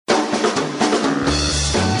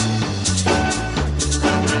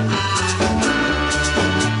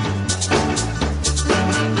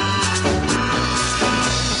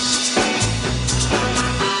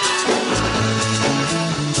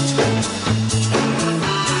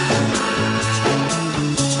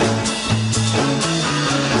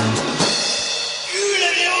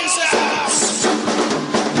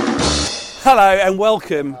Hello and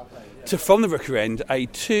welcome to From the Rookery End, a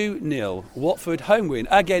 2-0 Watford home win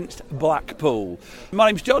against Blackpool. My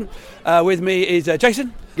name's John. With me is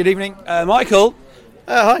Jason. Good evening. Michael.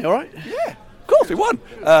 Hi, all right? Yeah, of course, we won.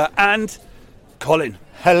 And Colin.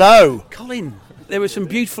 Hello. Colin, there was some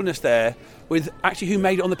beautifulness there with actually who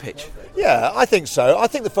made it on the pitch. Yeah, I think so. I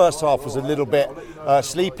think the first half was a little bit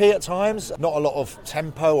sleepy at times. Not a lot of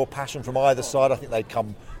tempo or passion from either side. I think they'd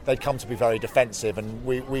come to be very defensive, and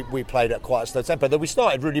we played at quite a slow tempo. Though we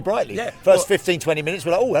started really brightly. Yeah. First 15-20 minutes,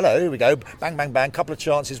 we're like, oh, hello, here we go. Bang, bang, bang. Couple of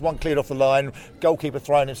chances, one cleared off the line. Goalkeeper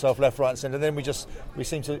throwing himself left, right and centre. Then we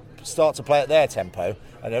seemed to start to play at their tempo,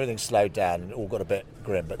 and everything slowed down and all got a bit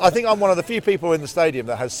grim. But I think I'm one of the few people in the stadium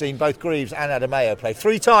that has seen both Greaves and Adamayo play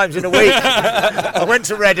 3 times in a week. I went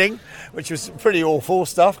to Reading, which was pretty awful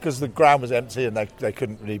stuff because the ground was empty and they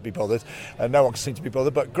couldn't really be bothered, and no one seemed to be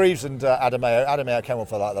bothered. But Greaves and Adamayo came on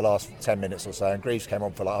for like the last 10 minutes or so, and Greaves came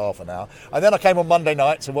on for like half an hour. And then I came on Monday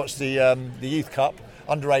night to watch the Youth Cup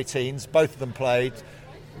under 18s. Both of them played.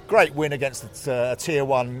 Great win against a Tier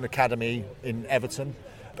 1 academy in Everton.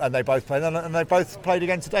 And they both played, and they both played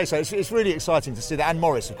again today. So it's really exciting to see that. And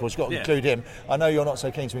Morris, of course, you've got to include him. I know you're not so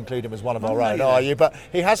keen to include him as one of our own, are you? But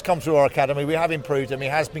he has come through our academy. We have improved him. He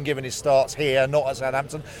has been given his starts here, not at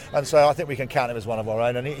Southampton. And so I think we can count him as one of our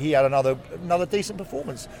own. And he had another decent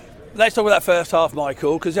performance. Let's talk about that first half,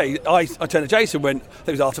 Michael, because I turned to Jason when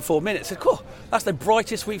it was after 4 minutes. I said, cool, that's the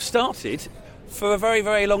brightest we've started for a very,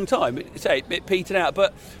 very long time. It petered out,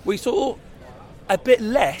 but we saw a bit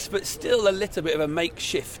less, but still a little bit of a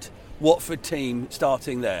makeshift Watford team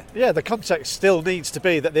starting there. Yeah, the context still needs to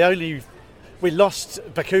be that we lost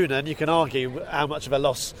Bakuna, and you can argue how much of a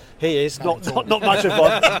loss he is, not much of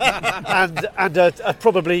one, and a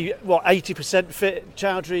probably 80% fit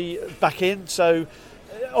Chowdhury back in, so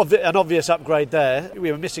an obvious upgrade there. We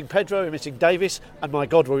were missing Pedro, we were missing Davis, and my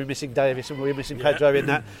God, were we missing Davis and we were missing Pedro in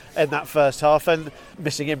that first half, and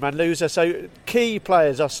missing Imran Louza. So key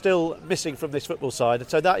players are still missing from this football side, and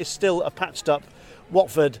so that is still a patched up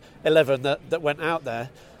Watford 11 that went out there.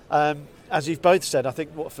 As you've both said, I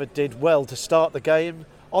think Watford did well to start the game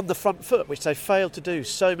on the front foot, which they failed to do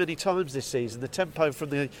so many times this season. The tempo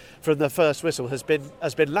from the first whistle has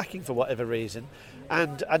been lacking for whatever reason,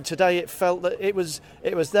 and today it felt that it was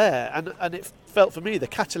there, and it felt for me the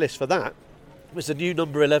catalyst for that was the new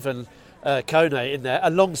number 11 Kone in there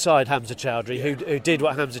alongside Hamza Chowdhury, who did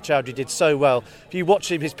what Hamza Chowdhury did so well. If you watch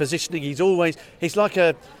him, his positioning, he's like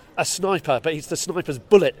a sniper, but he's the sniper's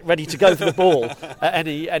bullet, ready to go for the ball at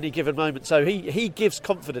any given moment. So he gives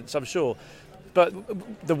confidence, I'm sure. But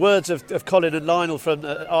the words of Colin and Lionel from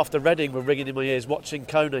after Reading were ringing in my ears watching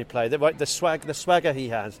Kone play. The swagger he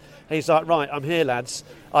has. He's like, right, I'm here, lads.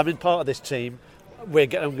 I'm in part of this team. I'm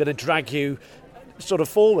going to drag you sort of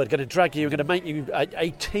forward. Going to drag you. I'm going to make you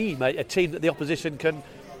a team that the opposition can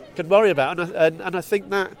worry about. And I think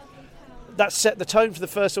that set the tone for the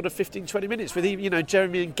first sort of 15-20 minutes with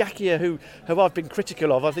Jeremy Ngakia, who I've been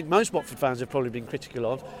critical of. I think most Watford fans have probably been critical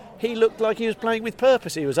of. He looked like he was playing with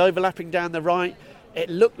purpose. He was overlapping down the right.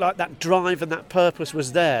 It looked like that drive and that purpose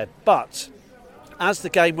was there. But as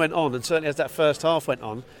the game went on, and certainly as that first half went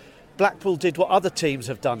on, Blackpool did what other teams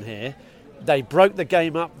have done here. They broke the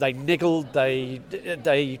game up, they niggled,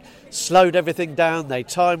 they slowed everything down, they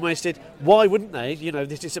time wasted. Why wouldn't they?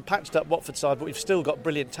 This is a patched up Watford side, but we've still got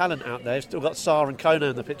brilliant talent out there. We've still got Sarr and Kone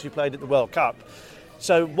on the pitch who played at the World Cup.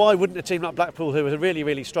 So why wouldn't a team like Blackpool, who are really,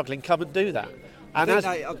 really struggling, come and do that? And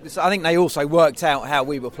I think they also worked out how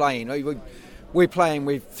we were playing. We're playing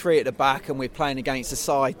with 3 at the back, and we're playing against a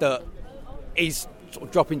side that is sort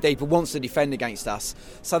of dropping deeper, wants to defend against us.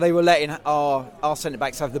 So they were letting our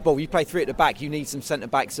centre-backs have the ball. You play 3 at the back, you need some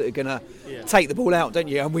centre-backs that are going to take the ball out, don't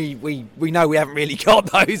you? And we know we haven't really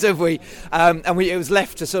got those, have we? It was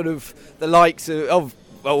left to sort of the likes of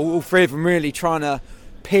all 3 of them really trying to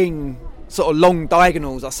ping sort of long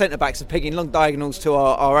diagonals. Our centre-backs are pinging long diagonals to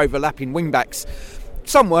our overlapping wing-backs.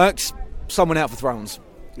 Some works, some went out for thrones.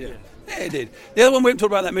 Yeah, it did. The other one we haven't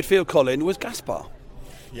talked about in that midfield, Colin, was Gaspar.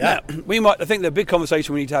 Yeah. Now, I think the big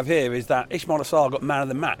conversation we need to have here is that Ismail Assar got man of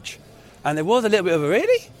the match. And there was a little bit of a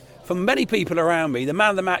really? From many people around me, the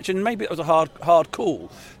man of the match, and maybe it was a hard call.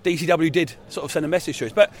 DCW did sort of send a message to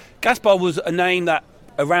us. But Gaspar was a name that,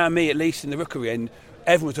 around me at least in the Rookery End,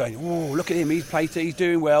 everyone was going, oh, look at him, he's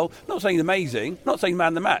doing well. Not saying he's amazing, not saying man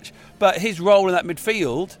of the match. But his role in that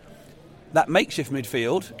midfield, that makeshift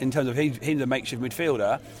midfield, in terms of him the makeshift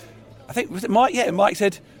midfielder, I think, was it Mike? Yeah, Mike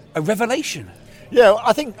said, a revelation. Yeah,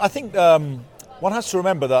 I think one has to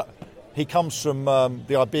remember that he comes from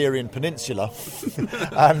the Iberian Peninsula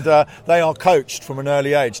and they are coached from an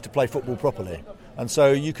early age to play football properly. And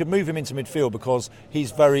so you could move him into midfield because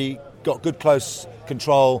he's very got good close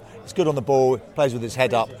control. He's good on the ball. Plays with his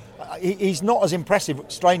head up. He's not as impressive,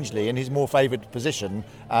 strangely, in his more favoured position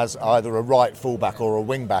as either a right fullback or a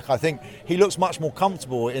wing back. I think he looks much more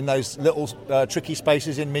comfortable in those little tricky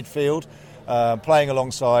spaces in midfield, playing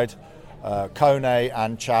alongside Kone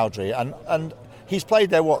and Chowdhury. And he's played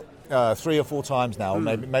there, 3 or 4 times now,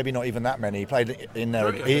 maybe not even that many. He played in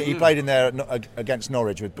there. He played in there against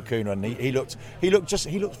Norwich with Bacuna, and he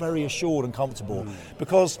looked very assured and comfortable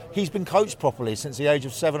because he's been coached properly since the age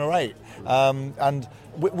of 7 or 8. And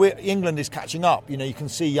England is catching up. You know, you can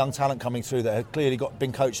see young talent coming through that have clearly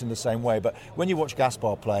been coached in the same way. But when you watch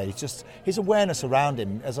Gaspar play, his awareness around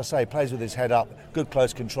him, as I say, plays with his head up, good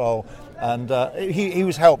close control, and he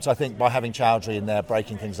was helped, I think, by having Chowdhury in there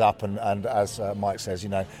breaking things up and as Mike says, you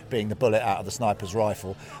know, being the bullet out of the sniper's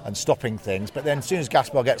rifle and stopping things. But then as soon as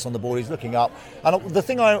Gaspar gets on the ball, he's looking up. And the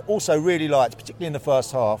thing I also really liked, particularly in the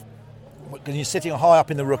first half, because you're sitting high up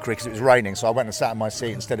in the rookery because it was raining, so I went and sat in my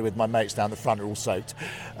seat instead of with my mates down the front who are all soaked.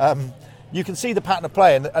 You can see the pattern of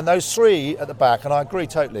play, and those 3 at the back, and I agree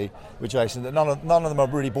totally with Jason that none of them are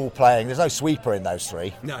really ball playing. There's no sweeper in those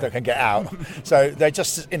 3 that can get out. So they're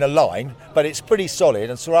just in a line, but it's pretty solid,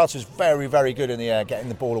 and Serrato's very, very good in the air, getting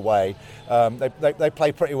the ball away. They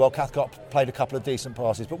play pretty well. Cathcart played a couple of decent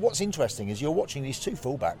passes. But what's interesting is you're watching these 2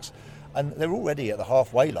 fullbacks, and they're already at the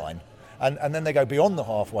halfway line. And then they go beyond the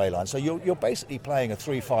halfway line. So you're basically playing a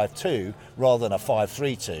 3-5-2 rather than a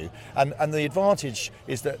 5-3-2. And the advantage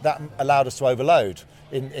is that allowed us to overload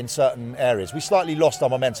in certain areas. We slightly lost our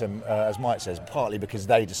momentum, as Mike says, partly because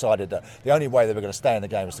they decided that the only way they were going to stay in the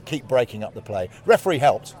game was to keep breaking up the play. Referee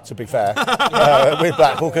helped, to be fair, with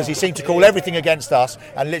Blackpool, because he seemed to call everything against us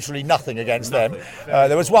and literally nothing against them.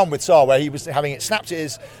 There was one with Sarr where he was having it snapped at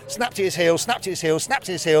his heels,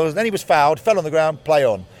 and then he was fouled, fell on the ground, play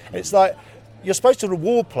on. It's like you're supposed to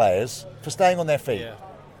reward players for staying on their feet. Yeah.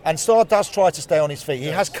 And Sarr does try to stay on his feet. He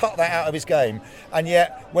has cut that out of his game. And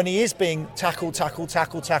yet, when he is being tackled,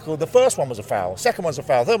 the first one was a foul, second one's a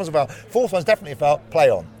foul, third one's a foul, fourth one's definitely a foul, play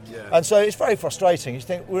on. Yeah. And so it's very frustrating. You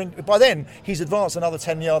think by then, he's advanced another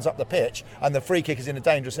 10 yards up the pitch and the free kick is in a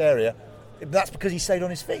dangerous area. That's because he stayed on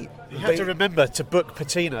his feet. You have to remember to book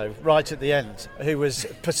Patino right at the end, who was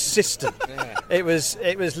persistent. It was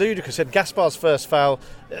ludicrous. And Gaspar's first foul,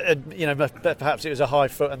 perhaps it was a high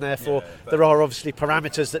foot, and therefore there are obviously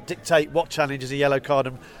parameters that dictate what challenges a yellow card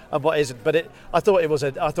and what isn't. But I thought it was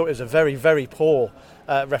a very, very poor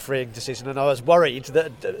refereeing decision, and I was worried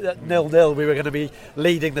that 0-0 we were going to be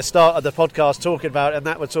leading the start of the podcast talking about, and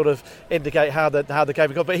that would sort of indicate how the game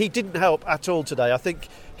had gone. But he didn't help at all today. I think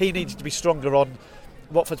he needed to be stronger on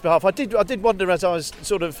Watford's behalf. I did wonder, as I was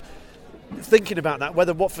sort of thinking about that,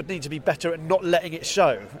 whether Watford need to be better at not letting it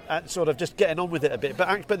show and sort of just getting on with it a bit.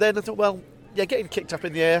 But then I thought, getting kicked up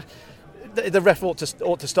in the air, the ref ought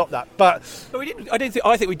to stop that. But we didn't.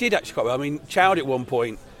 I think we did actually quite well. I mean, Chowd at one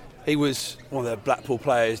point, he was one of the Blackpool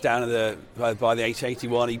players down by the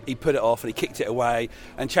 881. He put it off and he kicked it away.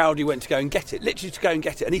 And Chowdhury went to go and get it, literally to go and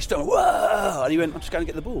get it. And he started, whoa! And he went, I'm just going to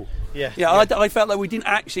get the ball. Yeah. I felt like we didn't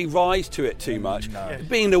actually rise to it too much. No.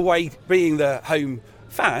 Being the home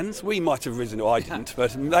fans, we might have risen. I didn't,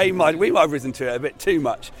 but we might have risen to it a bit too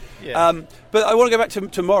much. Yeah. But I want to go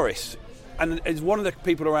back to Morris. And as one of the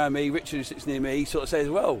people around me, Richard, who sits near me, he sort of says,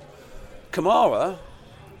 well, Kamara,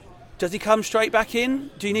 does he come straight back in?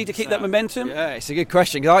 Do you need to keep that momentum? Yeah, it's a good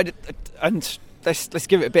question. And let's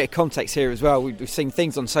give it a bit of context here as well. We've seen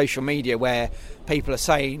things on social media where people are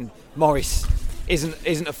saying Morris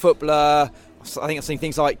isn't a footballer. I think I've seen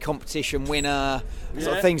things like competition winner,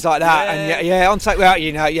 sort of things like that. Yeah. And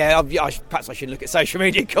perhaps I should look at social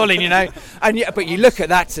media, Colin. But you look at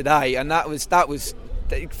that today, and that was.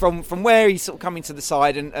 From where he's sort of coming to the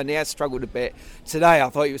side and he has struggled a bit today, I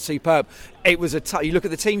thought he was superb. It was you look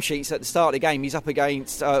at the team sheets at the start of the game, he's up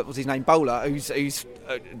against what's his name, Bowler, who's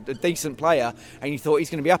a decent player, and you thought he's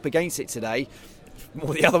going to be up against it today.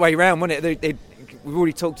 More the other way around, wasn't it? We've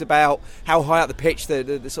already talked about how high up the pitch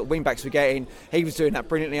the sort of wing backs were getting. He was doing that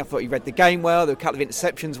brilliantly. I thought he read the game well. There were a couple of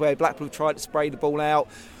interceptions where Blackpool tried to spray the ball out.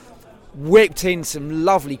 Whipped in some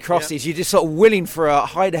lovely crosses. You're just sort of willing for a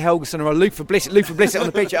Heider Helgeson or a Luther Blissett on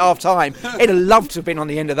the pitch at half time. He'd have loved to have been on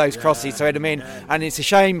the end of those crosses to head them in. And it's a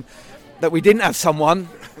shame that we didn't have someone,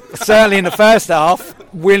 certainly in the first half,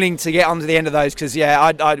 willing to get onto the end of those, because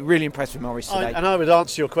I'd really impressed with Morris today. And I would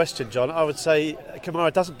answer your question, John. I would say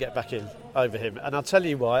Kamara doesn't get back in over him, and I'll tell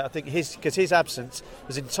you why. I think his absence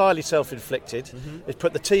was entirely self-inflicted. It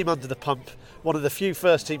put the team under the pump. One of the few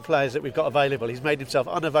first-team players that we've got available. He's made himself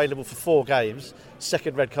unavailable for 4 games,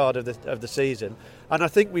 second red card of the season. And I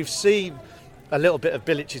think we've seen a little bit of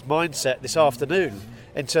Bilic's mindset this afternoon.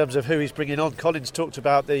 in terms of who he's bringing on. Colin's talked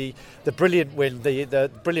about the brilliant win,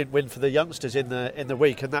 the brilliant win for the youngsters in the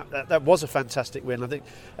week, and that was a fantastic win. I think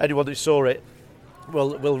anyone who saw it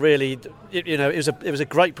will really, it was a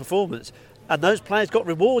great performance, and those players got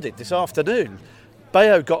rewarded this afternoon.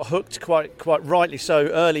 Bayo got hooked quite rightly so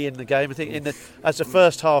early in the game. I think as the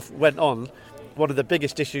first half went on, one of the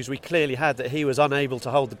biggest issues we clearly had, that he was unable to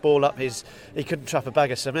hold the ball up. He couldn't trap a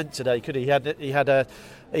bag of cement today, could he? He had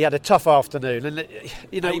a tough afternoon, and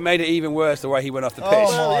he made it even worse the way he went off the pitch.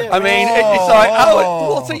 Oh I mean, it's like,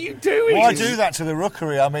 what are you doing? Why do that to the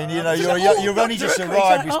Rookery? I mean, you've only just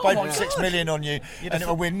arrived. We spent 6 million on you,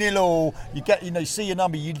 and we're 0-0. You get, you see your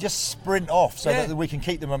number. You just sprint off so that we can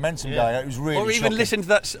keep the momentum going. It was really or even shocking. listen to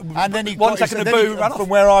that. And then he 1 second of boo. From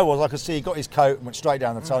where I was, I could see he got his coat and went straight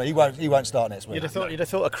down the tunnel. He won't start next week. You'd have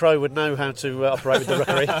thought a Crow would know how to operate with the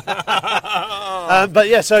Rookery. But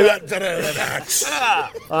yeah, so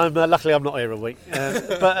luckily I'm not here a week.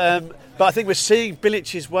 But I think we're seeing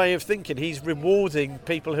Bilic's way of thinking. He's rewarding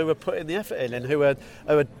people who are putting the effort in and who are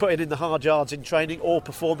putting in the hard yards in training or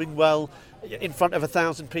performing well in front of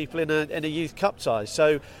 1,000 people in a youth cup tie.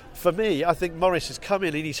 So for me, I think Morris has come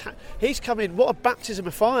in and he's come in. What a baptism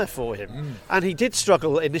of fire for him! And he did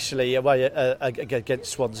struggle initially away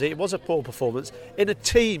against Swansea. It was a poor performance in a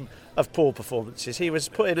team of poor performances. He was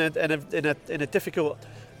put in a difficult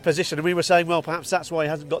position, and we were saying, well, perhaps that's why he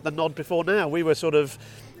hasn't got the nod before now.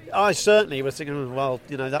 I certainly was thinking, well,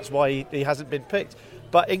 that's why he hasn't been picked.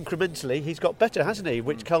 But incrementally, he's got better, hasn't he?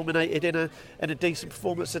 Which culminated in a decent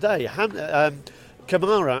performance today.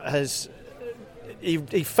 Kamara has. He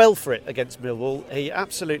fell for it against Millwall. He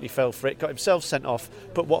absolutely fell for it. Got himself sent off,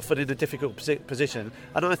 put Watford in a difficult position.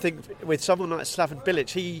 And I think with someone like Slaven Bilic,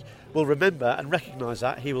 he will remember and recognise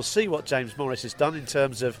that. He will see what James Morris has done in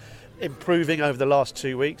terms of improving over the last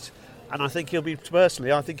 2 weeks. And I think he'll be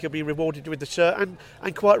rewarded with the shirt, and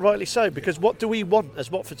quite rightly so, because what do we want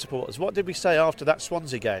as Watford supporters? What did we say after that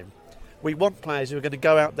Swansea game? We want players who are going to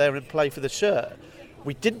go out there and play for the shirt.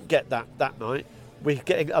 We didn't get that night. We're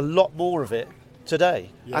getting a lot more of it today,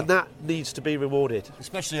 and that needs to be rewarded,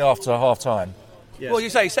 especially after half time. Yes. Well, you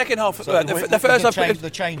say second half. So the first half, the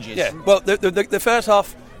changes. Yeah. Well, the first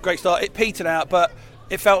half, great start. It petered out, but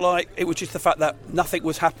it felt like it was just the fact that nothing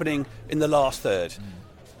was happening in the last third.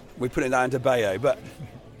 We put it down to Bayo, but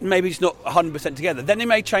maybe it's not 100% together. Then he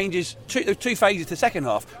made changes, two phases to the second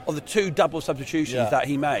half of the two double substitutions that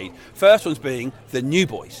he made. First one's being the new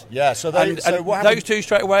boys. Yeah. So what those two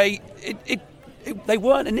straight away, they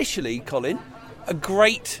weren't initially, Colin, a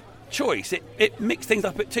great choice. It mixed things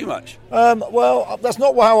up a bit too much. Well, that's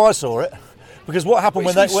not how I saw it. Because what happened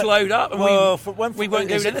when they slowed up, and we weren't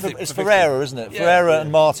doing anything. It's Ferreira, isn't it? Yeah, Ferreira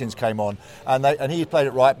and Martins came on, and he played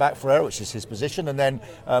at right back, Ferreira, which is his position, and then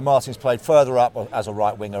Martins played further up as a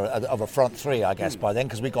right winger of a front three, I guess, by then,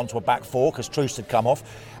 because we'd gone to a back four because Troost had come off.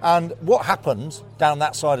 And what happened down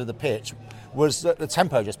that side of the pitch was that the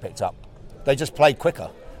tempo just picked up. They just played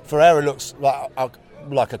quicker. Ferreira looks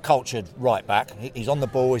like a cultured right back. He's on the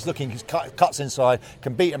ball, he's looking, he cuts inside,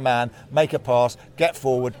 can beat a man, make a pass, get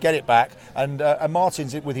forward, get it back, and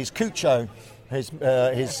Martins with his Cucho, his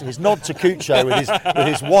nod to Cucho with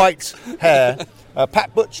his white hair.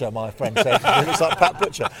 Pat Butcher, my friend said. He looks like Pat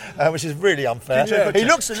Butcher, which is really unfair. He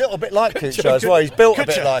looks a little bit like Cucho as well. He's built a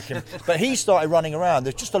bit like him. But he started running around.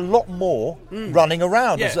 There's just a lot more running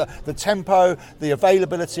around. Yeah. There's the tempo, the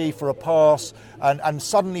availability for a pass, and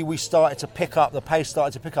suddenly we started to pick up. The pace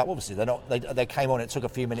started to pick up. Obviously, they came on. It took a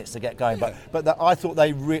few minutes to get going, but I thought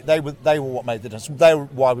they were what made the difference. They were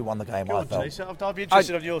why we won the game. I felt. I'd be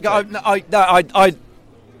interested on your take.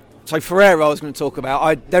 So Ferreira, I was going to talk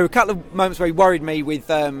about. There were a couple of moments where he worried me with.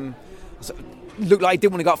 Looked like he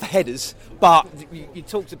didn't want to go up for headers, but you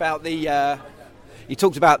talked about the.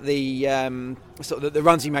 Sort of the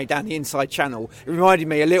runs he made down the inside channel. It reminded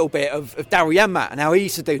me a little bit of Daryl Janmaat and how he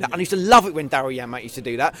used to do that. And I used to love it when Daryl Janmaat used to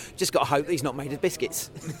do that. Just got to hope that he's not made of biscuits.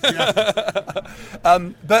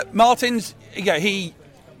 But Martins,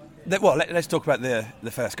 let's talk about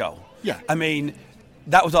the first goal. Yeah. I mean,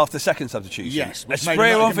 that was after the second substitution. Yes. A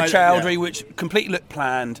spray on for Chowdhury, which completely looked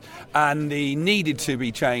planned, and the needed to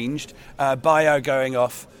be changed. Bayo going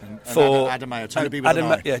off for Adamayo, Toby with an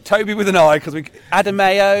eye. Yeah, Toby with an eye, because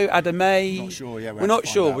Adamay. Not sure. Yeah, we're not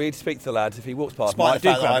sure. We'd speak to the lads if he walks past. Despite the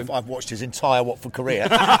fact that I've watched his entire Watford career,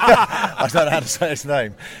 I don't know how to say his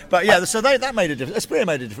name. But yeah, so that made a difference. Esprit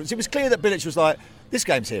made a difference. It was clear that Bilic was like, this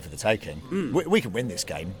game's here for the taking. We can win this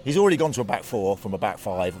game. He's already gone to a back four from a back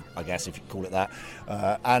five, I guess, if you call it that,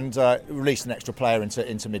 and released an extra player into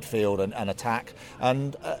midfield and attack.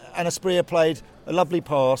 And Esprit played a lovely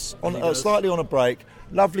pass, slightly on a break,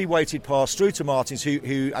 lovely weighted pass through to Martins,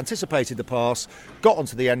 who anticipated the pass, got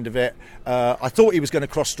onto the end of it. I thought he was going to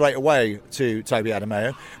cross straight away to Toby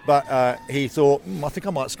Adamayo, but he thought, I think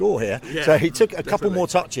I might score here. Yeah, so he took a couple more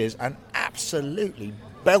touches and absolutely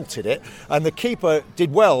belted it, and the keeper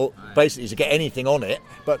did well basically to get anything on it,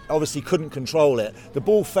 but obviously couldn't control it. The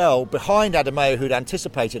ball fell behind Adamayo, who'd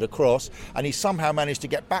anticipated a cross, and he somehow managed to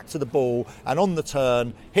get back to the ball and on the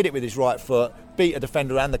turn hit it with his right foot, beat a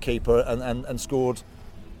defender and the keeper, and scored,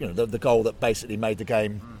 the goal that basically made the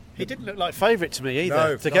game. He didn't look like favourite to me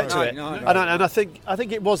either to get to it. No. And I think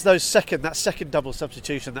it was that second double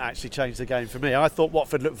substitution that actually changed the game for me. I thought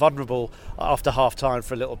Watford looked vulnerable after half time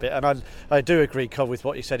for a little bit, and I do agree, Cov, with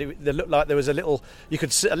what you said. It looked like there was a little, you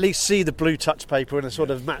could at least see the blue touch paper and a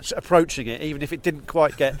sort of match approaching it, even if it didn't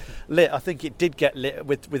quite get lit. I think it did get lit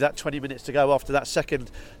with that 20 minutes to go after that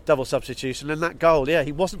second double substitution, and that goal,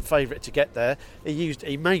 he wasn't favourite to get there.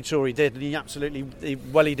 He made sure he did, and he absolutely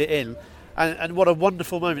wellied it in. And what a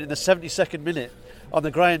wonderful moment in the 72nd minute on the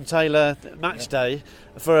Graham Taylor match day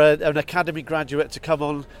for an academy graduate to come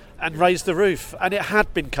on and raise the roof. And it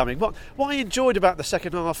had been coming. What I enjoyed about the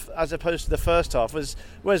second half as opposed to the first half was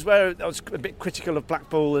where I was a bit critical of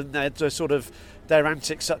Blackpool and their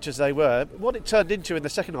antics such as they were. What it turned into in the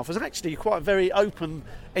second half was actually quite a very open,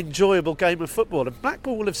 enjoyable game of football. And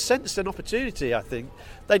Blackpool will have sensed an opportunity, I think.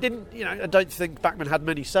 They didn't, I don't think Bachmann had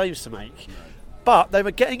many saves to make. But they were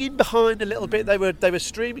getting in behind a little bit. They were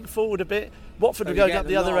streaming forward a bit. Watford were going up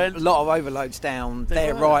the other end. A lot of overloads down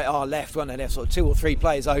their right, our left, weren't they? They're sort of 2 or 3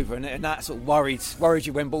 players over, and that sort of worries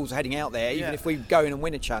you when balls are heading out there. Even if we go in and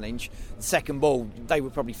win a challenge, the second ball, they were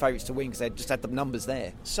probably favourites to win because they just had the numbers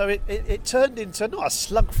there. So it turned into not a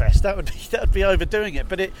slugfest. That would be overdoing it.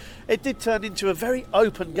 But it did turn into a very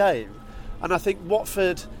open game, and I think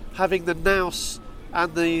Watford having the nous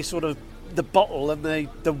and the sort of the bottle and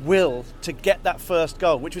the will to get that first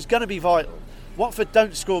goal, which was going to be vital. Watford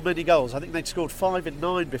don't score many goals. I think they'd scored 5 in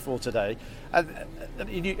 9 before today, and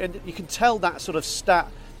you can tell that sort of stat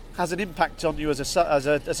has an impact on you as a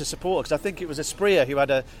supporter, because I think it was Asprilla who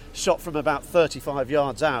had a shot from about 35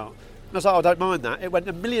 yards out. And I was like, I don't mind that. It went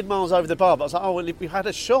a million miles over the bar, but I was like, well, we had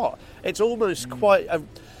a shot. It's almost quite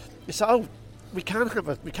we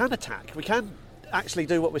can attack. We can actually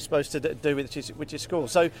do what we're supposed to do, which is score.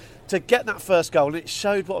 So to get that first goal, and it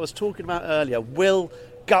showed what I was talking about earlier: will,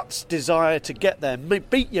 guts, desire to get there,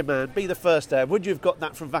 beat your man, be the first there. Would you have got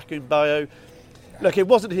that from Vacuum Bio? Look, it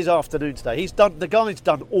wasn't his afternoon today. The guy's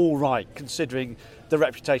done all right, considering the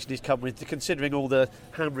reputation he's come with, considering all the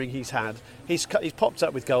hammering he's had. He's popped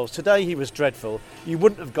up with goals today. He was dreadful. You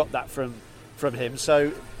wouldn't have got that from him.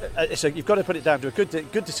 So you've got to put it down to a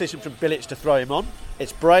good decision from Bilic to throw him on.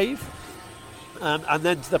 It's brave. And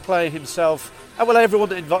then to the player himself, and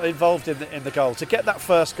everyone involved in the goal. To get that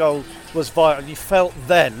first goal was vital, and you felt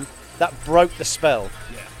then that broke the spell.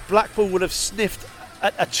 Yeah. Blackpool would have sniffed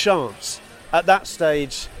a chance. At that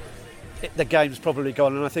stage, the game's probably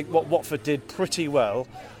gone, and I think what Watford did pretty well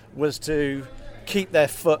was to keep their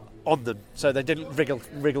foot on them, so they didn't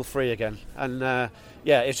wriggle free again. And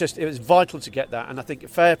it was vital to get that, and I think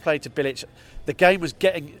fair play to Bilic. The game was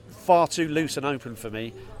getting far too loose and open for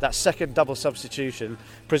me. That second double substitution,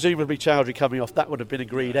 presumably Chowdhury coming off, that would have been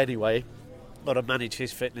agreed anyway, got to manage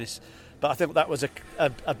his fitness. But I think that was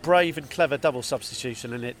a brave and clever double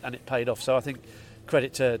substitution, and it paid off. So I think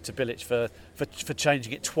credit to Bilic for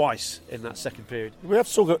changing it twice in that second period. We have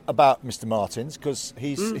to talk about Mr. Martins, because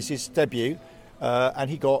it's his debut, and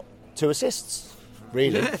he got 2 assists.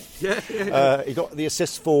 Really? Yeah. He got the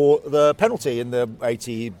assist for the penalty in the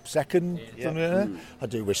 82nd. Yeah. I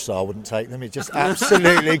do wish Sarr wouldn't take them. It just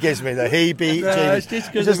absolutely gives me the heebie-jeebies.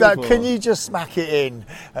 It's just that, can you just smack it in?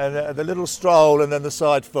 And the little stroll and then the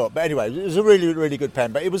side foot. But anyway, it was a really, really good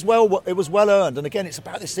pen. But it was well earned. And again, it's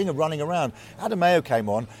about this thing of running around. Adamayo came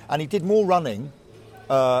on and he did more running,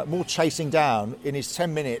 more chasing down in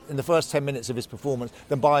the first 10 minutes of his performance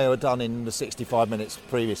than Bayo had done in the 65 minutes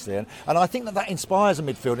previously. And I think that inspires the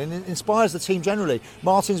midfield and it inspires the team generally.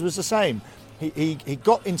 Martins was the same. He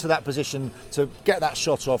got into that position to get that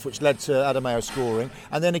shot off, which led to Adamayo scoring.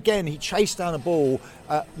 And then again, he chased down a ball,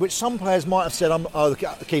 which some players might have said,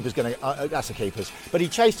 the keeper's going to... that's the keeper's. But he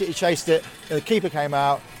chased it, and the keeper came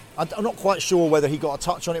out. I'm not quite sure whether he got a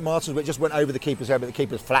touch on it, Martins, but it just went over the keeper's head, but the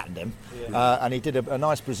keeper flattened him. Yeah. And he did a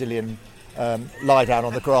nice Brazilian lie down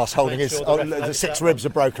on the grass, holding the 6 ribs are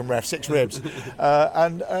broken, ref, 6 ribs.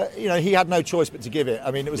 He had no choice but to give it.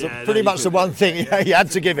 I mean, it was pretty much the one thing he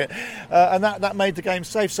had to give it. And that made the game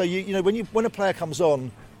safe. So, when a player comes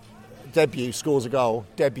on, debut, scores a goal,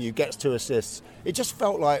 debut, gets 2 assists, it just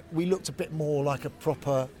felt like we looked a bit more like a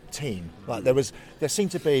proper team. Like there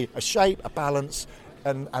seemed to be a shape, a balance.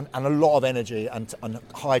 and a lot of energy and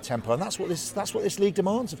high tempo, and that's what this league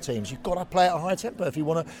demands of teams. You've got to play at a high tempo if you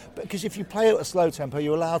want to, because if you play at a slow tempo,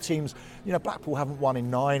 you allow teams. Blackpool haven't won in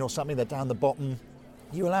 9 or something. They're down the bottom.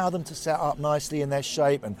 You allow them to set up nicely in their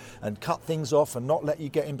shape and cut things off and not let you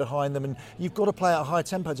get in behind them. And you've got to play at a high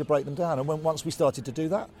tempo to break them down. And once we started to do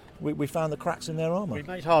that, we found the cracks in their armour. We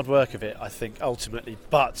made hard work of it, I think, ultimately.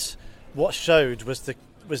 But what showed was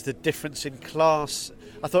the difference in class.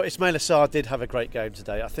 I thought Ismaila Sarr did have a great game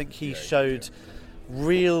today. I think he showed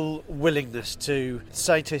real willingness to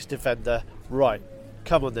say to his defender, right,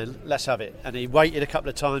 come on then, let's have it. And he waited a couple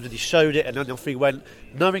of times and he showed it, and then off he went,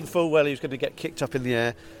 knowing full well he was going to get kicked up in the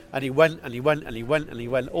air. And he went and he went and he went and he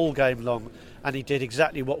went all game long, and he did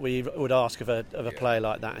exactly what we would ask of a player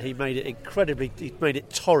like that. He made it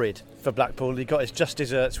torrid for Blackpool, and he got his just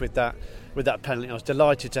desserts with that penalty. I was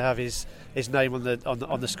delighted to have his name on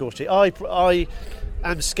the score sheet. I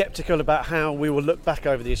am sceptical about how we will look back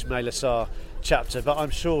over the Ismaila Sarr chapter, but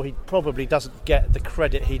I'm sure he probably doesn't get the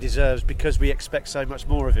credit he deserves because we expect so much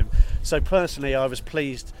more of him. So personally, I was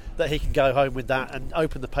pleased that he can go home with that and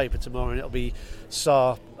open the paper tomorrow, and it'll be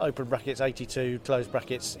Sarr, open brackets 82, close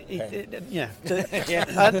brackets. He earned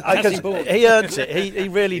it. He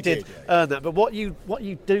really did earn that. But what you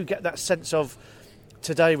do get that sense of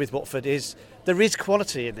today with Watford is there is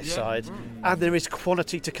quality in this side, and there is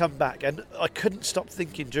quality to come back. And I couldn't stop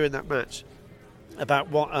thinking during that match about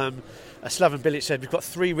what Slaven Bilic said. We've got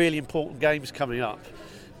 3 really important games coming up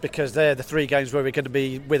because they're the 3 games where we're going to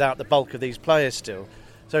be without the bulk of these players still.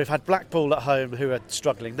 So we've had Blackpool at home, who are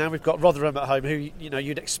struggling. Now we've got Rotherham at home, who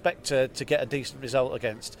you'd expect to get a decent result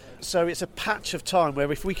against. So it's a patch of time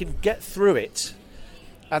where if we can get through it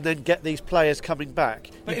and then get these players coming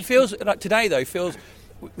back. But it feels like today, though,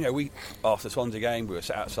 we after the Swansea game, we were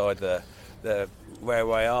sat outside the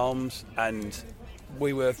Railway Arms, and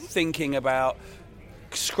we were thinking about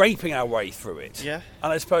scraping our way through it. Yeah.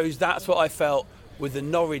 And I suppose that's what I felt with the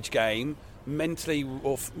Norwich game. Mentally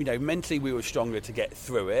we were stronger to get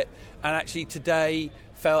through it, and actually today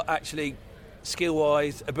felt actually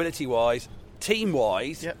skill-wise, ability-wise,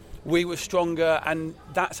 team-wise, we were stronger, and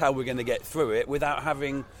that's how we're going to get through it without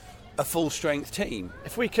having a full-strength team.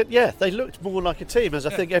 If we could, they looked more like a team, as I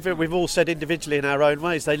think we've all said individually in our own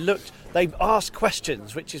ways. They asked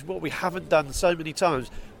questions, which is what we haven't done so many times.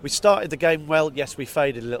 We started the game well, yes, we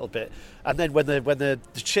faded a little bit, and then when the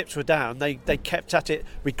chips were down, they kept at it.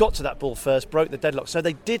 We got to that ball first, broke the deadlock. So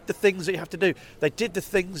they did the things that you have to do. They did the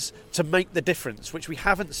things to make the difference, which we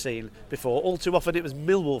haven't seen before. All too often it was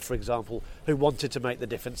Millwall, for example, who wanted to make the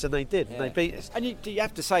difference, and they did. And they beat us. And you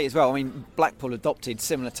have to say as well, I mean, Blackpool adopted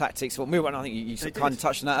similar tactics. Well, Millwall, I think you kind of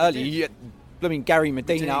touched on that earlier. Gary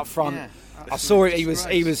Medina up front. Yeah. I saw it. He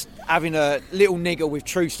was having a little niggle with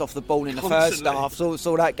Troost off the ball in the first half.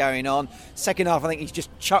 Saw that going on. Second half, I think he just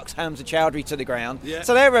chucks Hamza Chowdhury to the ground. Yeah.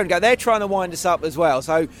 So they're trying to wind us up as well.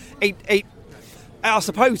 So I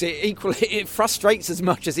suppose it frustrates as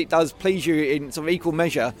much as it does please you in sort of equal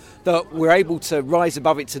measure that we're able to rise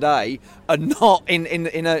above it today and not in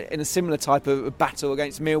a similar type of battle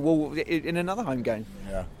against Millwall in another home game.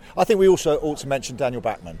 Yeah, I think we also ought to mention Daniel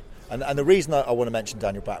Bachmann. And the reason I want to mention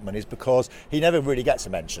Daniel Bachmann is because he never really gets a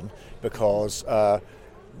mention, because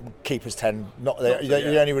keepers tend you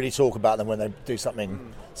only really talk about them when they do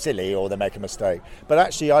something silly or they make a mistake. But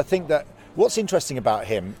actually, I think that what's interesting about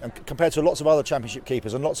him, and compared to lots of other Championship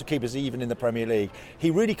keepers and lots of keepers even in the Premier League, he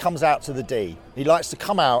really comes out to the D. He likes to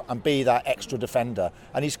come out and be that extra defender,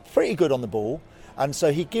 and he's pretty good on the ball. And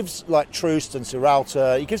so he gives, like Troost and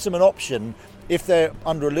Siralta, he gives them an option if they're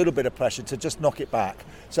under a little bit of pressure to just knock it back.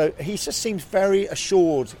 So he just seems very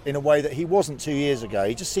assured in a way that he wasn't 2 years ago.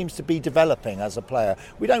 He just seems to be developing as a player.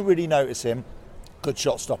 We don't really notice him. Good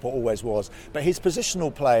shot stopper, always was. But his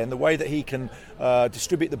positional play and the way that he can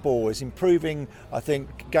distribute the ball is improving, I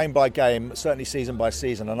think, game by game, certainly season by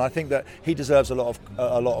season. And I think that he deserves a lot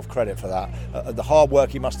of credit for that. The hard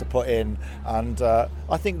work he must have put in, and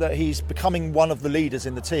I think that he's becoming one of the leaders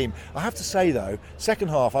in the team. I have to say though, second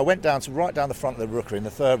half, I went right down the front of the Rookery in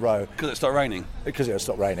the third row. Because it stopped raining. Because it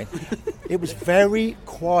stopped raining. It was very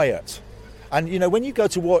quiet. And when you go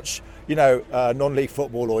to watch non-league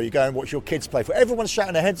football, or you go and watch your kids play football, everyone's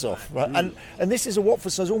shouting their heads off, right? And this is a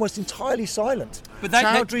Watford side almost entirely silent. But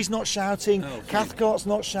Chowdhury's not shouting, Cathcart's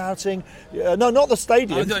not shouting, no, not the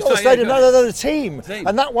stadium, not the stadium, no, the team.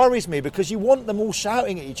 And that worries me, because you want them all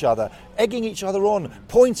shouting at each other, egging each other on,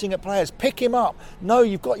 pointing at players, pick him up. No,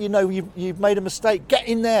 you've made a mistake, get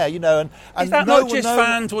in there, and is that not just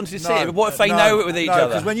fans wanting to see it, but what if they know it with each other?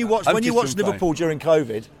 Because when you watch Liverpool during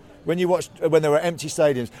COVID, when you watched when there were empty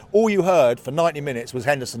stadiums, all you heard for 90 minutes was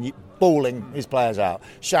Henderson bawling his players out,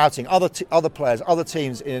 shouting. Other players, other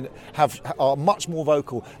teams are much more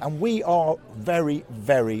vocal, and we are very,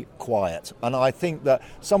 very quiet. And I think that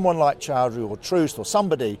someone like Chowdhury or Troost or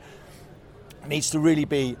somebody needs to really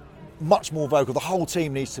be much more vocal. The whole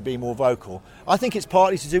team needs to be more vocal. I think it's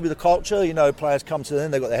partly to do with the culture. You know, players come to them,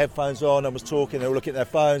 they've got their headphones on and was talking, they were looking at their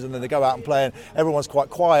phones, and then they go out and play and everyone's quite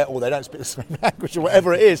quiet, or they don't speak the same language or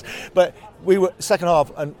whatever it is. But we were second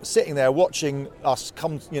half and sitting there watching us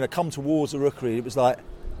come towards the Rookery. It was like,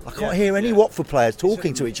 I can't hear any Watford players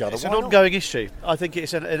talking to each other. It's an ongoing issue. I think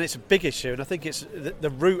it's a big issue, and I think it's the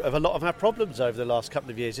root of a lot of our problems over the last couple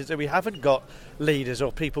of years is that we haven't got leaders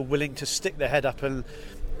or people willing to stick their head up and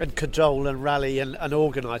cajole and rally and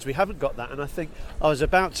organise. We haven't got that, and I think I was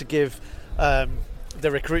about to give the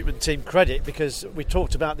recruitment team credit because we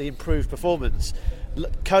talked about the improved performance.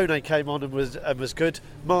 Kone came on and was good.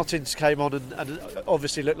 Martins came on and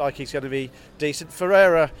obviously looked like he's going to be decent.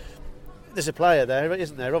 Ferreira, there's a player there,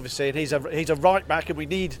 isn't there? Obviously, and he's a right back, and we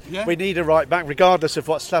need a right back, regardless of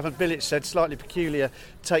what Slaven Bilic said. Slightly peculiar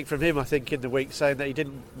take from him, I think, in the week, saying that he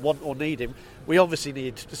didn't want or need him. We obviously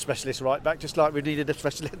need a specialist right back, just like we needed a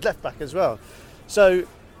specialist left back as well. So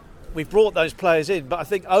we've brought those players in, but I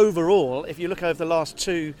think overall, if you look over the last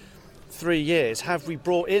 2-3 years, have we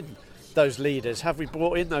brought in those leaders? Have we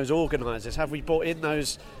brought in those organisers? Have we brought in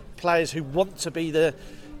those players who want to be the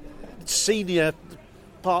senior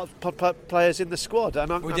players in the squad?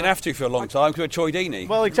 We didn't have to for a long time because we're Troy Deeney.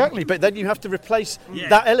 Well, exactly, but then you have to replace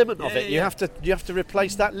that element of it. You have to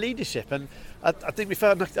replace that leadership, and I think we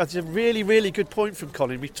found that's a really, really good point from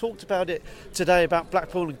Colin. We talked about it today about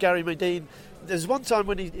Blackpool and Gary Medine. There's one time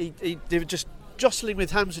when they were just jostling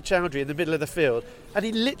with Hamza Chowdhury in the middle of the field, and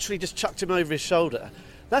he literally just chucked him over his shoulder.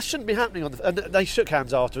 That shouldn't be happening and they shook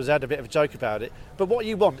hands afterwards, had a bit of a joke about it. But what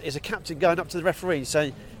you want is a captain going up to the referee and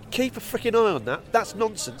saying, keep a freaking eye on that. That's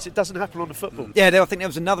nonsense. It doesn't happen on the football. Yeah, I think there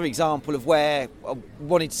was another example of where I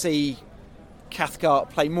wanted to see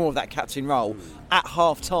Cathcart play more of that captain role. At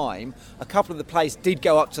half-time, a couple of the players did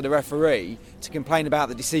go up to the referee to complain about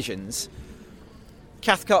the decisions.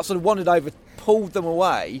 Cathcart sort of wandered over, pulled them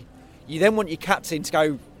away. You then want your captain to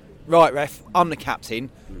go, right, ref, I'm the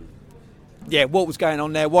captain. Yeah, what was going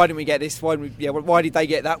on there? Why didn't we get this? Why did they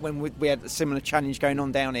get that when we had a similar challenge going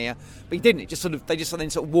on down here? But he didn't. They just then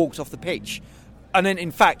sort of walked off the pitch. And then,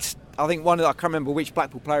 in fact, I think I can't remember which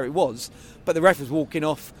Blackpool player it was, but the ref was walking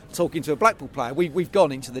off talking to a Blackpool player. We've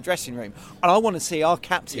gone into the dressing room, and I want to see our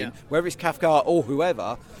captain, whether it's Cathcart or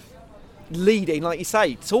whoever, leading, like you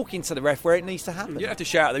say, talking to the ref where it needs to happen. You don't have to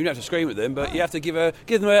shout at them, you don't have to scream at them, but you have to give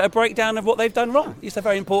them a breakdown of what they've done wrong. It's a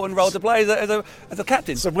very important role to play as a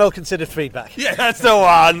captain. Some well-considered feedback. Yeah, that's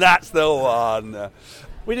the one.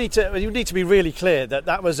 We need to be really clear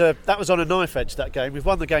that was on a knife edge, that game. We've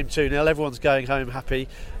won the game 2-0, everyone's going home happy,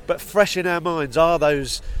 but fresh in our minds are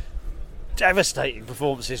those devastating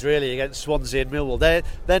performances really against Swansea and Millwall.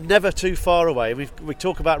 They're never too far away. We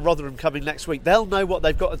talk about Rotherham coming next week. They'll know what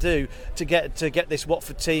they've got to do to get this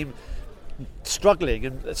Watford team struggling,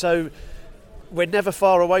 and so we're never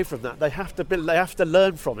far away from that. They have to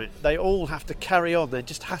learn from it. They all have to carry on.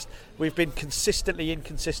 We've been consistently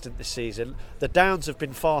inconsistent this season. The downs have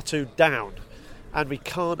been far too down, and we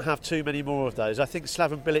can't have too many more of those. I think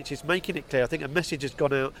Slaven Bilic is making it clear. I think a message has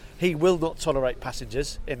gone out. He will not tolerate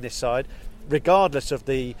passengers in this side, regardless of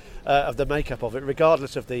the makeup of it,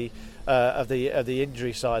 regardless of the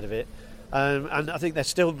injury side of it. And I think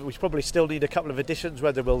we probably still need a couple of additions.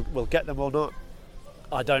 Whether we'll get them or not,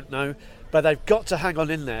 I don't know. But they've got to hang on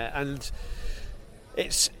in there, and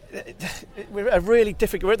we're at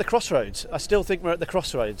the crossroads. I still think we're at the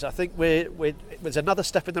crossroads. I think it was another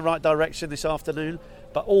step in the right direction this afternoon,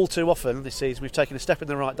 but all too often this season we've taken a step in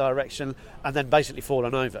the right direction and then basically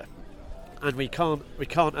fallen over, and we can't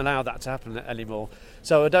allow that to happen anymore.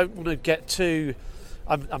 So I don't want to get too.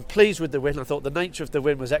 I'm pleased with the win. I thought the nature of the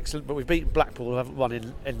win was excellent, but we've beaten Blackpool, who haven't won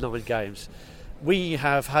in 9 games. We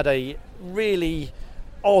have had a really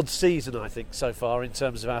odd season, I think, so far in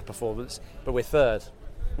terms of our performance, but we're third.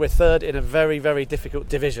 We're third in a very, very difficult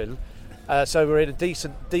division, so we're in a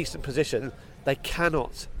decent position. They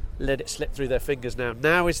cannot let it slip through their fingers now.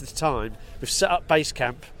 Now is the time. We've set up base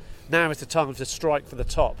camp. Now is the time to strike for the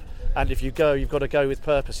top. And if you go, you've got to go with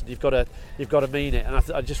purpose, and you've got to mean it. And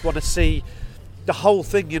I just want to see the whole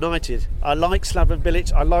thing united. I like Slaven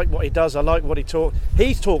Bilic. I like what he does. I like what he talks.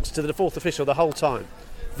 He talks to the fourth official the whole time.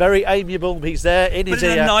 Very amiable. He's there in his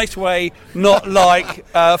ear. But in a nice way, not like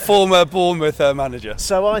former Bournemouth manager.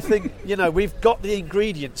 So I think, we've got the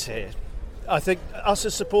ingredients here. I think us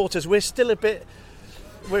as supporters, we're still a bit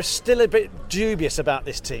we're still a bit dubious about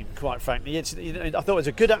this team, quite frankly. I thought it was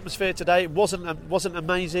a good atmosphere today. It wasn't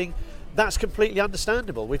amazing. That's completely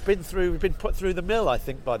understandable. We've been put through the mill, I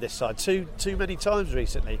think, by this side too many times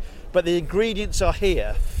recently. But the ingredients are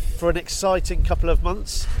here for an exciting couple of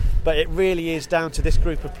months. But it really is down to this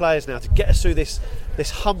group of players now to get us through this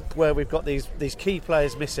hump where we've got these key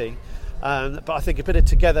players missing. But I think a bit of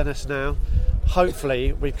togetherness now.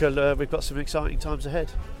 Hopefully, we've got some exciting times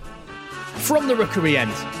ahead. From the Rookery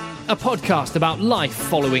End, a podcast about life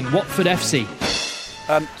following Watford FC.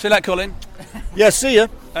 See that, Colin? Yeah, see ya.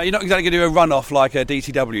 You're not exactly going to do a run-off like a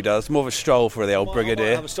DCW does, more of a stroll for the old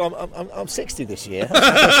Brigadier. I'm 60 this year.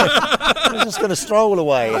 I'm just going to stroll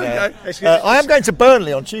away. I am going to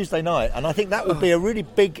Burnley on Tuesday night, and I think that will be a really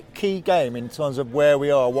big key game in terms of where we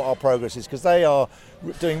are, what our progress is, because they are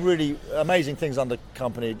doing really amazing things under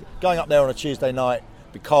company. Going up there on a Tuesday night,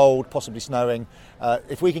 be cold, possibly snowing.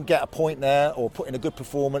 If we can get a point there or put in a good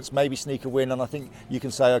performance, maybe sneak a win, and I think you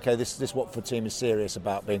can say, okay, this Watford team is serious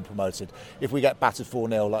about being promoted. If we get battered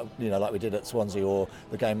 4-0 like we did at Swansea or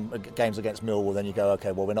the games against Millwall, then you go,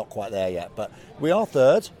 okay, well, we're not quite there yet. But we are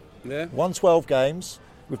third. Yeah. Won 12 games.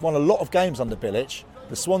 We've won a lot of games under Bilic.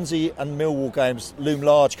 The Swansea and Millwall games loom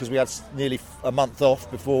large because we had nearly a month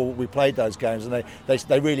off before we played those games, and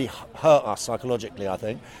they really hurt us psychologically, I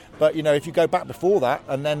think. But if you go back before that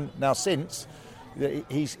and then now since,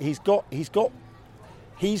 he's got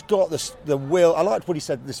the will. I liked what he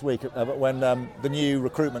said this week when the new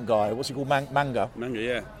recruitment guy, what's he called, Manga,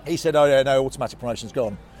 yeah. He said, "Oh yeah, no, automatic promotion's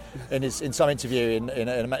gone." in some interview in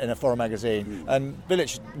a foreign magazine, and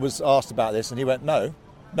Bilic was asked about this, and he went, "No,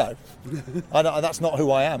 that's not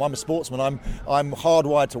who I am. I'm a sportsman. I'm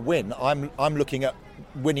hardwired to win. I'm looking at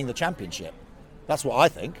winning the championship. That's what I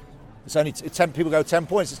think. It's only 10 people go 10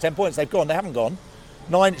 points. It's 10 points. They've gone. They haven't gone.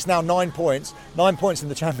 9. It's now 9 points. 9 points in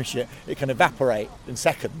the championship. It can evaporate in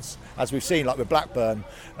seconds, as we've seen, like with Blackburn,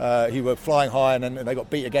 who were flying high and they got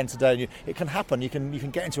beat again today. It can happen. You can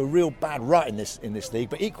get into a real bad rut in this league,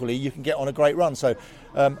 but equally you can get on a great run. So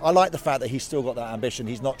I like the fact that he's still got that ambition.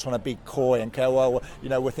 He's not trying to be coy and care. Well,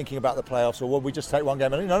 we're thinking about the playoffs, or will we just take one game?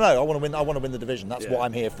 No, I want to win. I want to win the division. That's what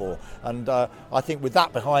I'm here for. And I think with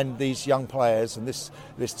that behind these young players and this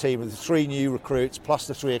team with the 3 new recruits plus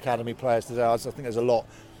the 3 academy players today, I think there's a lot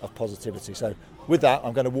of positivity. So with that,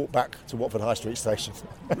 I'm going to walk back to Watford High Street Station.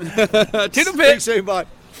 Till bit soon, bye.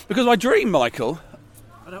 Because my dream, Michael.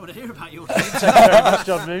 I don't want to hear about your dream. Thank you very much,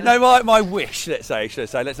 John Moon. No, my wish. Let's say.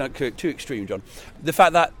 Let's not go too extreme, John. The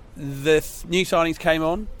fact that the new signings came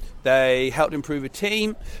on, they helped improve a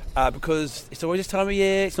team because it's always this time of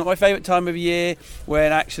year. It's not my favourite time of year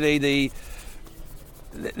when actually the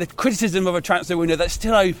criticism of a transfer window that's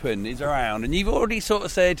still open is around, and you've already sort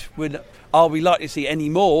of said, are we likely to see any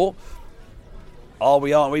more?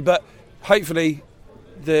 Aren't we? But hopefully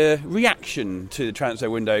the reaction to the transfer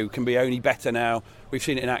window can be only better now we've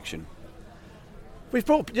seen it in action. We've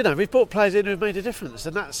brought players in who've made a difference,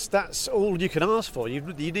 and that's all you can ask for. You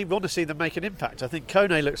want to see them make an impact. I think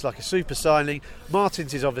Kone looks like a super signing.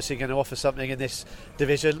 Martins is obviously going to offer something in this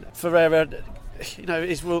division. Ferreira,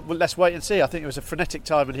 let's wait and see. I think it was a frenetic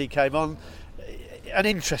time when he came on. An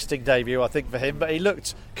interesting debut, I think, for him, but he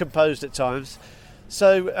looked composed at times.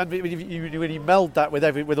 So, and when you meld that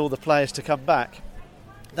with all the players to come back,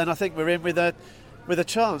 then I think we're in with a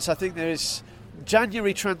chance. I think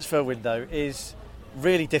January transfer window is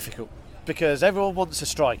really difficult because everyone wants a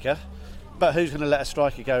striker, but who's going to let a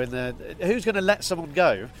striker go in there? Who's going to let someone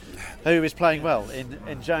go who is playing well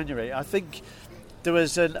in January? I think there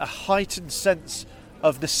was a heightened sense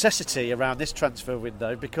of necessity around this transfer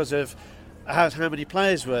window because of how many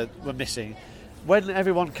players were missing. When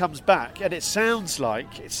everyone comes back, and it sounds like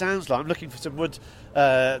I'm looking for some wood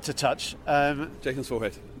to touch. Jason's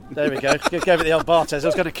forehead. There we go. Gave it the old Barthez. I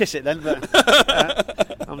was going to kiss it then,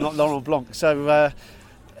 but I'm not Laurent Blanc. So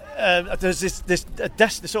there's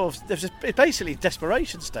there's basically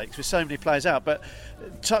desperation stakes with so many players out. But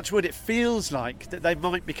touch wood, it feels like that they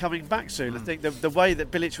might be coming back soon. I think the way that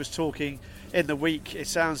Bilic was talking in the week, it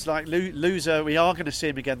sounds like Loser, we are going to see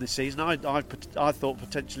him again this season. I thought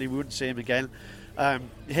potentially we wouldn't see him again.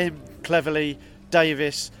 Him, Cleverley,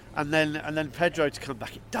 Davis, and then Pedro to come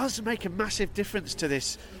back. It does make a massive difference to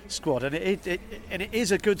this squad, and it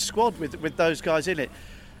is a good squad with those guys in it.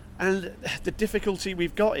 And the difficulty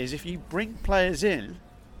we've got is if you bring players in,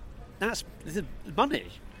 that's the money.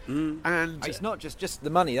 And it's not just the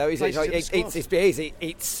money though, is it?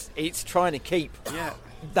 It's trying to keep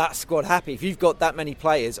that squad happy. If you've got that many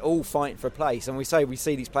players all fighting for a place, and we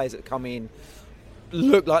see these players that come in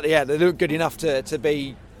look like they look good enough to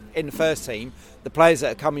be in the first team. The players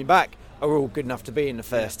that are coming back are all good enough to be in the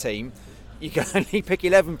first team. you can only pick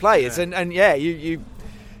 11 players, and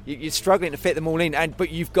you're struggling to fit them all in,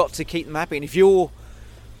 but you've got to keep them happy. And if you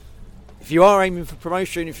are aiming for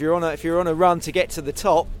promotion, if you're on a run to get to the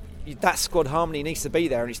top, that squad harmony needs to be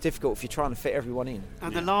there, and it's difficult if you're trying to fit everyone in.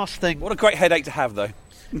 And the last thing, what a great headache to have, though.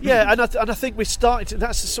 Yeah, and I think we're starting to.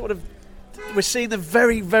 That's the sort of. We're seeing the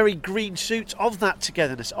very, very green shoots of that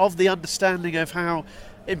togetherness, of the understanding of how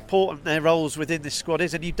important their roles within this squad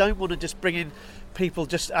is, and you don't want to just bring in people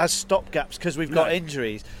just as stopgaps because we've got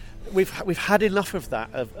injuries. We've had enough of that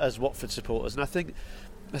as Watford supporters, and I think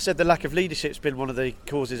I said the lack of leadership's been one of the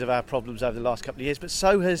causes of our problems over the last couple of years, but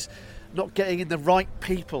so has not getting in the right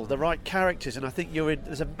people, the right characters, and I think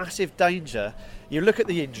there's a massive danger. You look at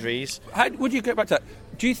the injuries. How would you go back to that?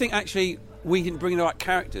 Do you think actually we didn't bring the right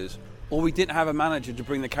characters, or we didn't have a manager to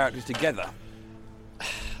bring the characters together?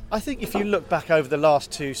 I think if you look back over the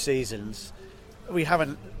last 2 seasons, we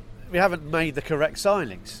haven't made the correct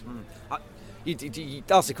signings. You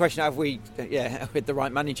asked the question: have we with the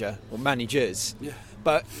right manager or managers? Yeah.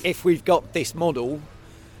 But if we've got this model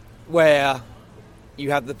where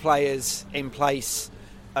you have the players in place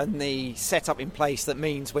and the setup in place, that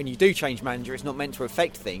means when you do change manager, it's not meant to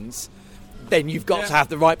affect things. Then you've got to have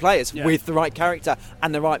the right players with the right character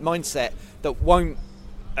and the right mindset that won't.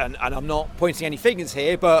 And I'm not pointing any fingers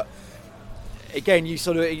here, but again,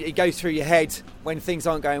 it goes through your head when things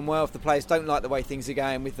aren't going well. If the players don't like the way things are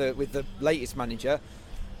going with the latest manager,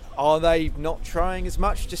 are they not trying as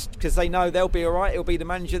much just because they know they'll be all right? It'll be the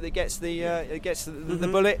manager that gets the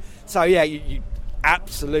bullet. So you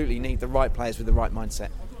absolutely need the right players with the right mindset.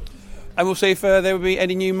 And we'll see if there will be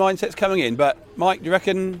any new mindsets coming in. But Mike, do you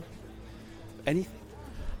reckon anything?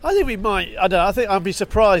 I think we might. I don't know. I think I'd be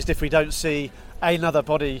surprised if we don't see another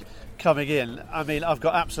body coming in. I mean, I've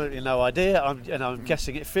got absolutely no idea. I'm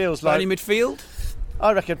guessing it feels like only midfield.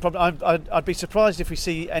 I reckon probably. I'd be surprised if we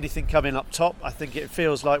see anything coming up top. I think it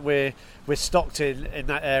feels like we're stocked in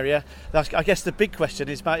that area. I guess the big question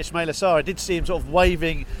is about Ismaila Sarr. I did see him sort of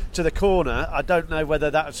waving to the corner. I don't know whether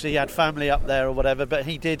that's he had family up there or whatever, but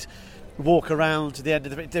he did walk around to the end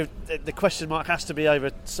of the question mark has to be over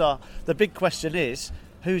Sarr. The big question is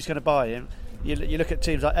who's going to buy him. You look at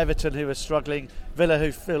teams like Everton who are struggling, Villa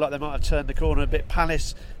who feel like they might have turned the corner a bit.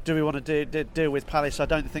 Palace, do we want to deal with Palace? I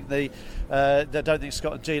don't think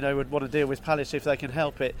Scott and Gino would want to deal with Palace if they can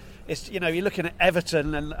help it. It's you're looking at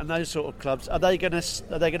Everton and those sort of clubs. Are they going to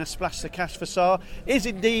splash the cash for Sarr? Is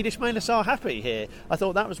indeed Ismaila Sarr happy here? I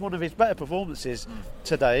thought that was one of his better performances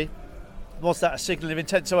today. Was that a signal of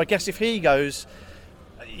intent? So I guess if he goes,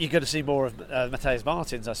 you're going to see more of Matheus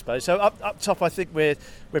Martins, I suppose. So up top, I think we're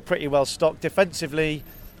pretty well stocked defensively,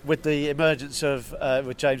 with the emergence of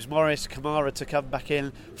with James Morris, Kamara to come back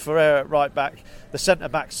in, Ferreira at right back. The centre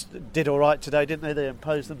backs did all right today, didn't they? They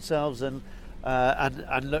imposed themselves and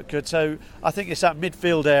looked good. So I think it's that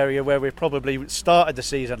midfield area where we probably started the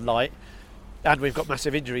season light, and we've got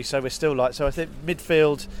massive injuries, so we're still light. So I think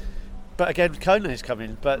midfield. But again, Konan is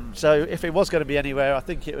coming. But so if it was going to be anywhere, I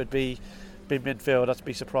think it would be midfield. I'd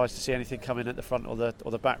be surprised to see anything coming at the front or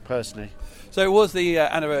the back personally. So it was the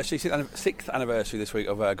sixth anniversary this week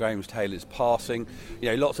of Graham Taylor's passing.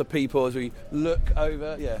 Lots of people as we look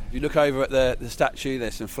over. If you look over at the statue,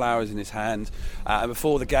 there's some flowers in his hand. And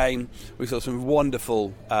before the game, we saw some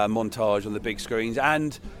wonderful montage on the big screens,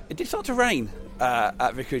 and it did start to rain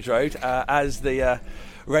at Vicarage Road as the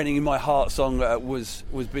 "Raining in My Heart" song was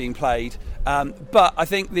being played. But I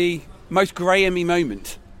think the most Graham-y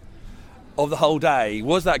moment of the whole day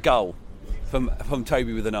was that goal from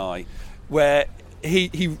Toby with an eye, where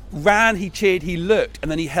he ran, he cheered, he looked, and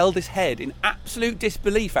then he held his head in absolute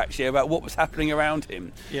disbelief actually about what was happening around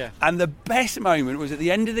him. Yeah. And the best moment was at the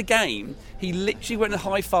end of the game, he literally went and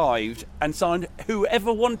high-fived and signed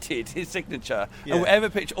whoever wanted his signature, and whatever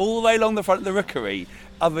pitch all the way along the front of the Rookery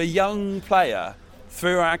of a young player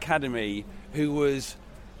through our academy who was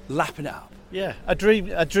lapping it up. Yeah, a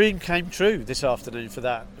dream came true this afternoon for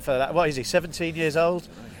that. What is he? 17 years old.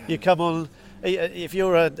 You come on. If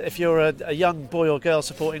you're a young boy or girl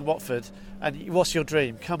supporting Watford, and what's your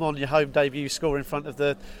dream? Come on, your home debut, score in front of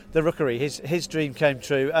the Rookery. His dream came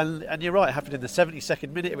true, and you're right. It happened in the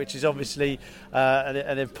 72nd minute, which is obviously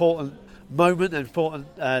an important moment, an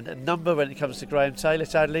important number when it comes to Graham Taylor.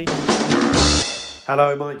 Sadly.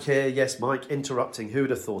 Hello, Mike here. Yes, Mike, interrupting. Who would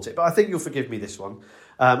have thought it? But I think you'll forgive me this one.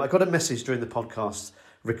 I got a message during the podcast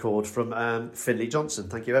record from Finley Johnson.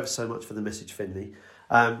 Thank you ever so much for the message, Finley.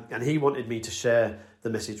 And he wanted me to share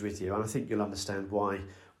the message with you, and I think you'll understand why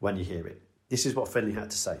when you hear it. This is what Finley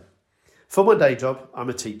had to say. For my day job, I'm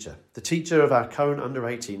a teacher, the teacher of our current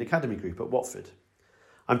under-18 academy group at Watford.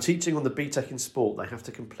 I'm teaching on the BTEC in sport they have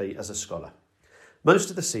to complete as a scholar.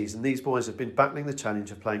 Most of the season, these boys have been battling the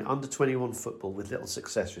challenge of playing under-21 football with little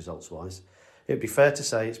success results-wise. It would be fair to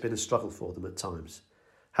say it's been a struggle for them at times.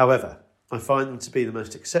 However, I find them to be the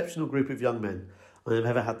most exceptional group of young men I have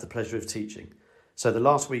ever had the pleasure of teaching. So the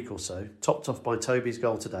last week or so, topped off by Toby's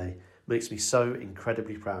goal today, makes me so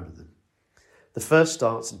incredibly proud of them. The first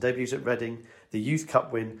starts and debuts at Reading, the Youth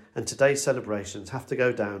Cup win and today's celebrations have to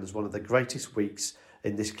go down as one of the greatest weeks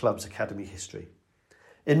in this club's academy history.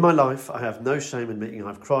 In my life, I have no shame admitting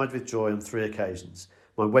I've cried with joy on 3 occasions.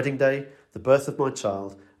 My wedding day, the birth of my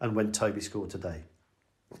child and when Toby scored today.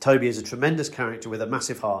 Toby is a tremendous character with a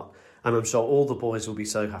massive heart and I'm sure all the boys will be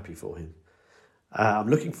so happy for him. I'm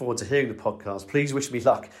looking forward to hearing the podcast. Please wish me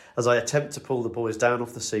luck as I attempt to pull the boys down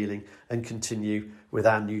off the ceiling and continue with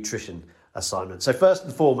our nutrition assignment. So first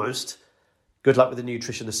and foremost, good luck with the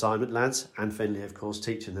nutrition assignment, lads, and Finley, of course,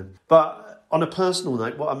 teaching them. But on a personal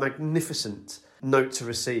note, what a magnificent note to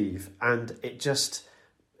receive. And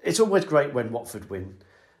it's always great when Watford win.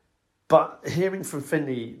 But hearing from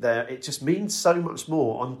Finley there, it just means so much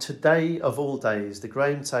more. On today of all days, the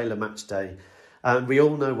Graham Taylor match day, and we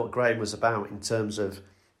all know what Graham was about in terms of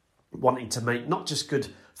wanting to make not just good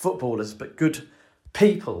footballers, but good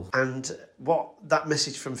people. And what that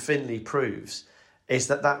message from Finley proves is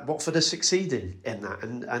that Watford are succeeding in that.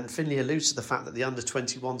 And Finley alludes to the fact that the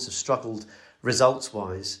under-21s have struggled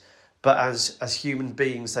results-wise. But as human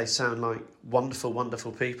beings, they sound like wonderful,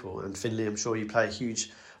 wonderful people. And Finley, I'm sure you play a huge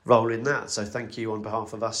role in that. So thank you on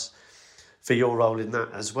behalf of us for your role in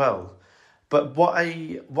that as well. But what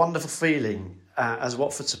a wonderful feeling as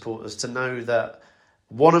Watford supporters to know that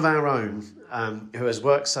one of our own who has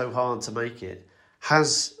worked so hard to make it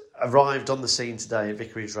has arrived on the scene today at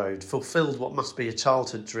Vicarage Road, fulfilled what must be a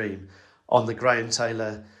childhood dream on the Graham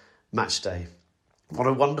Taylor match day. What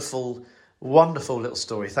a wonderful, wonderful little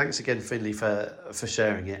story. Thanks again, Finley, for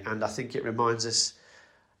sharing it. And I think it reminds us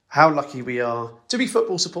how lucky we are to be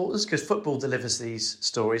football supporters, because football delivers these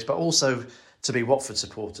stories, but also to be Watford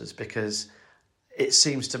supporters, because it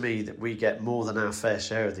seems to me that we get more than our fair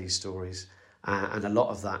share of these stories. And a lot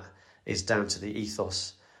of that is down to the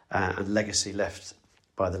ethos and legacy left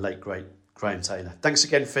by the late, great Graham Taylor. Thanks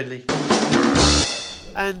again, Finley.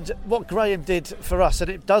 And what Graham did for us,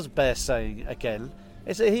 and it does bear saying again,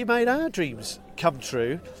 is that he made our dreams come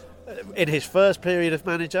true in his first period of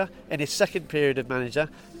manager, in his second period of manager,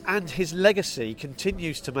 and his legacy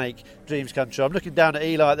continues to make dreams come true. I'm looking down at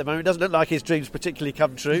Eli at the moment. It doesn't look like his dreams particularly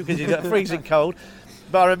come true because he's got a freezing cold.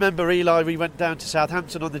 But I remember Eli, we went down to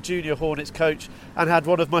Southampton on the Junior Hornets coach and had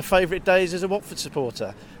one of my favourite days as a Watford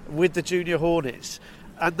supporter with the Junior Hornets.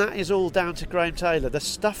 And that is all down to Graham Taylor. The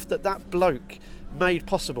stuff that bloke made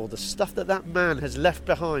possible, the stuff that man has left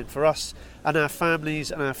behind for us and our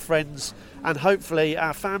families and our friends, and hopefully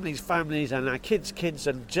our families and our kids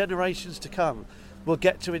and generations to come will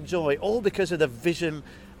get to enjoy, all because of the vision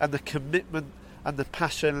and the commitment and the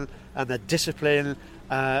passion and the discipline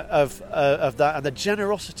of that, and the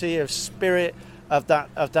generosity of spirit of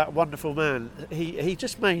that wonderful man. He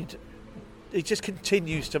just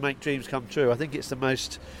continues to make dreams come true. I think it's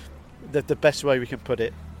the best way we can put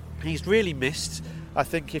it. He's really missed. I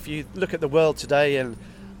think if you look at the world today and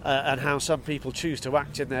how some people choose to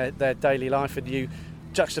act in their daily life, and you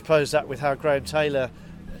juxtapose that with how Graham Taylor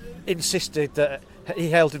insisted that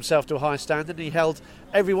he held himself to a high standard, and he held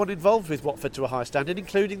everyone involved with Watford to a high standard,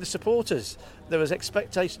 including the supporters. There was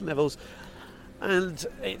expectation levels, and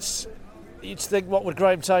you'd think, what would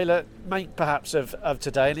Graham Taylor make perhaps of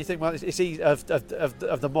today? And you think, well, it's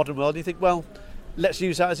of the modern world. And you think, well, let's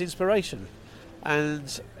use that as inspiration.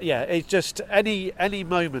 And yeah, it's just any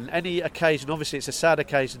moment, any occasion. Obviously, it's a sad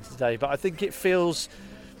occasion today, but I think it feels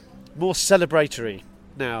more celebratory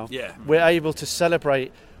now. Yeah, we're able to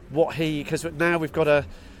celebrate because now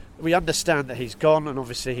we understand that he's gone, and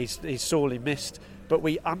obviously he's sorely missed. But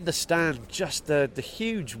we understand just the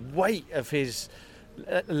huge weight of his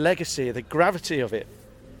legacy, the gravity of it,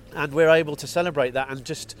 and we're able to celebrate that and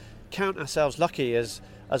just count ourselves lucky as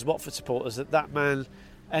Watford supporters that man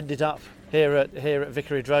ended up here at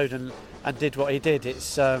Vicarage Road and did what he did.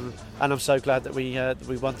 It's and I'm so glad that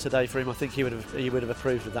we won today for him. I think he would have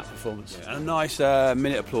approved of that performance. Yeah, and a nice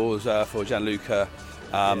minute applause for Gianluca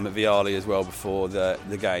Vialli as well before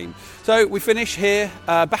the game. So we finish here,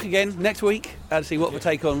 back again next week to see what we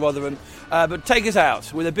take on Rotherham. But take us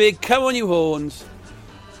out with a big "Come on, you Horns,"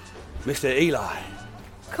 Mr. Eli.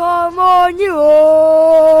 Come on, you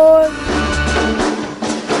Horns!